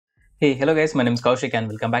Hey, hello guys, my name is Koushik and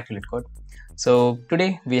welcome back to LetCode. So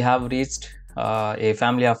today we have reached a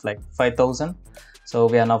family of like 5,000. So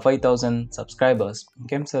we are now 5,000 subscribers.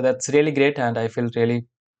 Okay, so that's really great and I feel really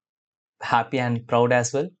happy and proud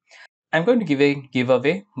as well. I'm going to give a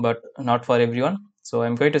giveaway, but not for everyone. So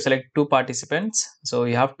I'm going to select two participants. So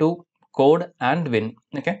you have to code and win.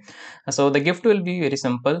 Okay, so the gift will be very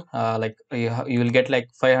simple. Like you will get like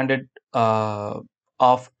 500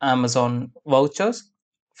 of Amazon vouchers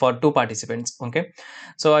for two participants. Okay,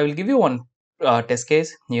 so I will give you one test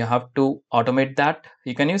case. You have to automate that.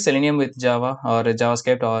 You can use Selenium with Java or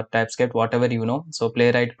JavaScript or TypeScript, whatever you know. So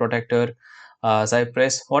Playwright, Protector,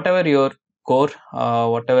 Cypress, whatever your core,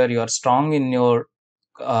 whatever you are strong in your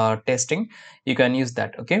testing, you can use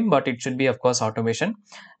that. Okay, but it should be of course automation,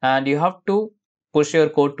 and you have to push your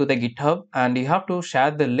code to the GitHub and you have to share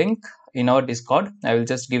the link in our Discord. I will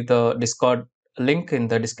just give the Discord link in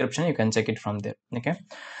the description. You can check it from there. Okay,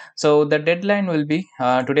 so the deadline will be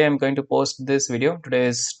today. I'm going to post this video. Today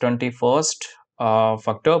is 21st of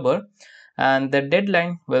October and the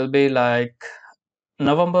deadline will be like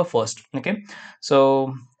November 1st. Okay,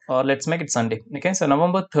 so let's make it Sunday. Okay, so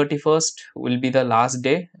November 31st will be the last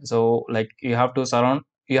day. So like you have to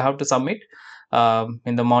submit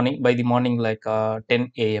in the morning, by the morning, like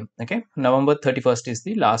 10 a.m. Okay, November 31st is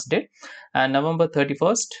the last day, and November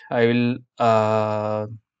 31st I will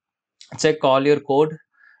check all your code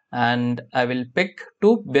and I will pick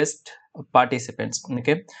two best participants.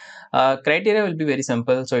 Okay, criteria will be very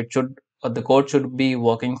simple. So it should the code should be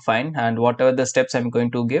working fine, and whatever the steps I'm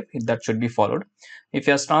going to give, that should be followed. If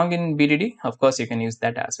you're strong in BDD, of course you can use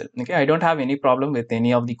that as well. Okay, I don't have any problem with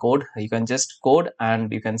any of the code. You can just code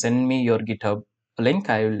and you can send me your GitHub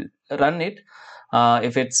link. I will run it.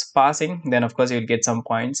 If it's passing, then of course you'll get some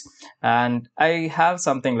points, and I have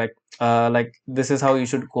something like this is how you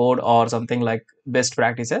should code or something like best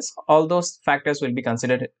practices. All those factors will be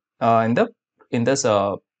considered in this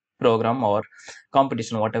program or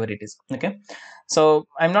competition, whatever it is. Okay, so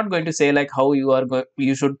I'm not going to say like how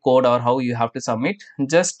you should code or how you have to submit.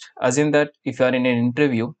 Just assume that if you are in an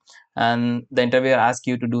interview and the interviewer asks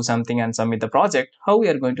you to do something and submit the project, how we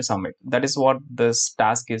are going to submit, that is what this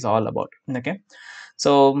task is all about. Okay,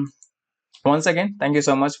 so once again, thank you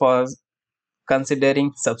so much for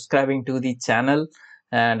considering subscribing to the channel,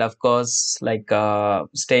 and of course like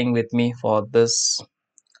staying with me for this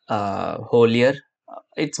whole year.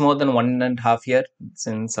 It's more than 1.5 years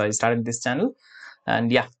since I started this channel,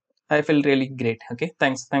 and yeah, I feel really great. Okay,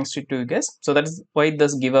 thanks to you guys. So that is why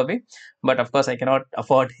this giveaway, but of course I cannot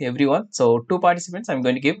afford everyone, so two participants I'm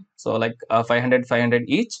going to give. So like 500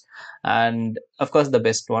 each, and of course the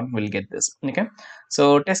best one will get this. Okay,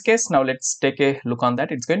 so test case, now let's take a look on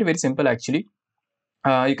that. It's going to be very simple actually.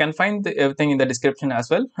 You can find everything in the description as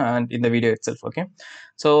well and in the video itself. Okay,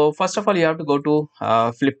 so first of all you have to go to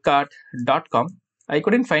flipkart.com. I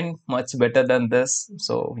couldn't find much better than this,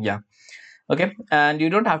 so yeah. Okay, and you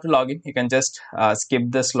don't have to log in. You can just skip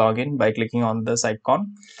this login by clicking on this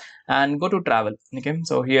icon and go to travel. Okay,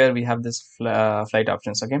 so here we have this flight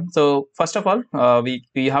options. Okay, so first of all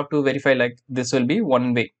we have to verify like this will be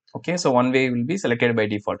one way. Okay, so one way will be selected by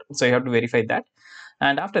default, so you have to verify that,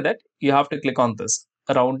 and after that you have to click on this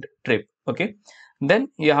round trip. Okay, then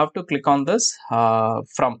you have to click on this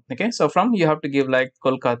from. Okay, so from you have to give like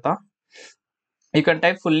Kolkata. You can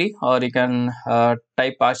type fully or you can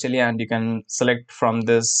type partially, and you can select from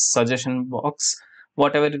this suggestion box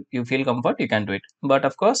whatever you feel comfort, you can do it. But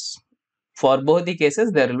of course for both the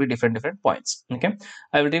cases there will be different points. Okay,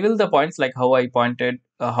 I will reveal the points like how I pointed,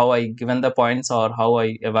 how I given the points, or how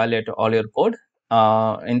I evaluate all your code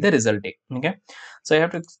in the result day. Okay, so you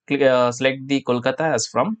have to select the Kolkata as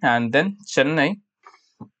from, and then Chennai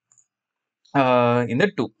in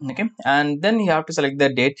the 2. Okay, and then you have to select the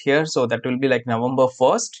date here, so that will be like November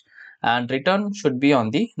 1st, and return should be on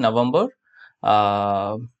the November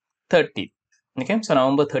 30th. Okay, so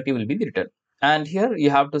November 30 will be the return, and here you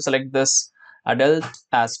have to select this adult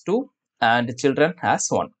as 2 and children as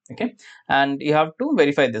 1. Okay, and you have to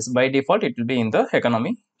verify this. By default it will be in the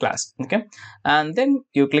economy class. Okay, and then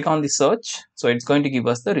you click on the search, so it's going to give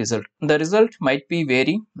us the result. The result might be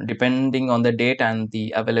vary depending on the date and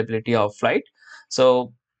the availability of flight,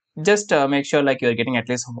 so just make sure like you're getting at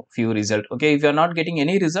least a few result. Okay, if you're not getting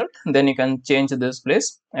any result, then you can change this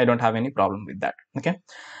place. I don't have any problem with that. Okay,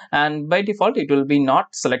 and by default it will be not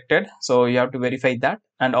selected, so you have to verify that,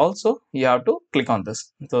 and also you have to click on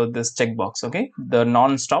this, so this checkbox. Okay, the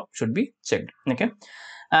non-stop should be checked. Okay,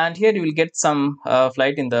 and here you will get some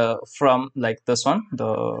flight in the from, like this one,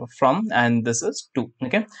 the from, and this is to.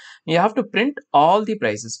 Okay, you have to print all the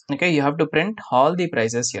prices. Okay, you have to print all the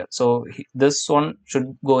prices here. So this one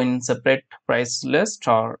should go in separate price list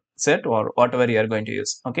or set or whatever you are going to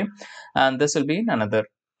use. Okay, and this will be in another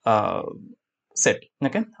set.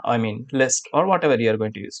 Okay, I mean list or whatever you are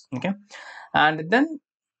going to use. Okay, and then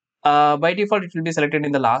by default it will be selected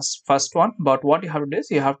in the first one, but what you have to do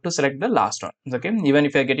is you have to select the last one. Okay, even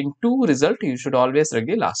if you are getting two result, you should always select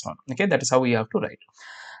the last one. Okay, that is how you have to write,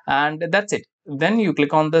 and that's it. Then you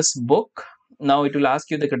click on this book. Now it will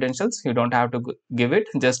ask you the credentials. You don't have to give it,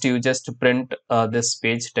 just print this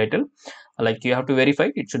page title. Like you have to verify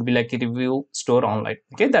it should be like a review store online.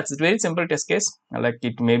 Okay, that's a very simple test case. Like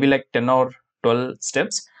it may be like 10 or 12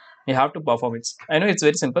 steps you have to perform it. I know it's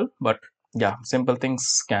very simple, but yeah, simple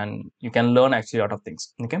things you can learn actually a lot of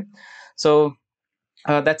things. Okay, so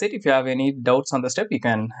that's it. If you have any doubts on the step, you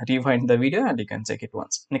can rewind the video and you can check it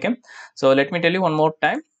once. Okay, so let me tell you one more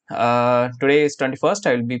time. Today is 21st.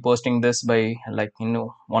 I will be posting this by like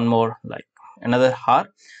one more like another hour,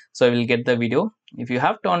 so I will get the video. If you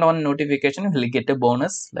have turned on notification, you will get a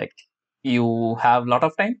bonus, like you have a lot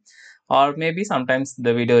of time, or maybe sometimes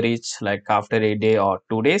the video reach like after a day or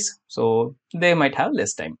 2 days, so they might have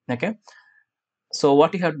less time. Okay, so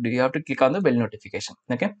what you have to do, you have to click on the bell notification.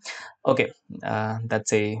 Okay,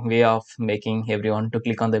 that's a way of making everyone to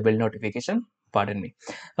click on the bell notification, pardon me.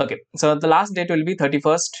 Okay, so the last date will be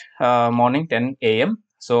 31st morning 10 a.m.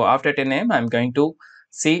 so after 10 a.m. I'm going to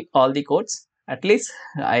see all the codes. At least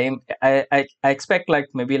I expect like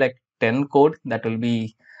maybe like 10 code that will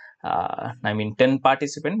be I mean 10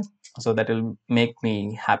 participants, so that will make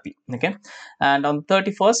me happy. Okay, and on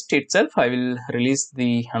 31st itself I will release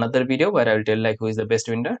the another video where I will tell like who is the best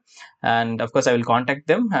winner, and of course I will contact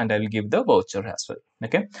them and I will give the voucher as well.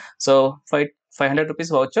 Okay, so 500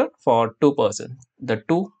 rupees voucher for 2 person, the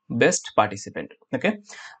two best participant. Okay,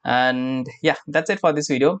 and yeah, that's it for this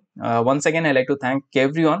video. Once again I like to thank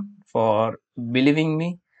everyone for believing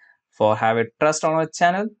me, for having trust on our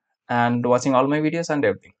channel and watching all my videos and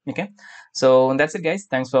everything. Okay, so that's it guys.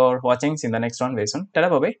 Thanks for watching. See you in the next one very soon. Tada,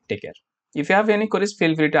 bye bye, take care. If you have any queries,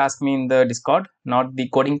 feel free to ask me in the Discord, not the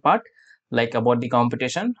coding part, like about the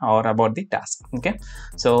competition or about the task. Okay,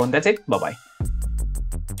 so that's it. Bye bye.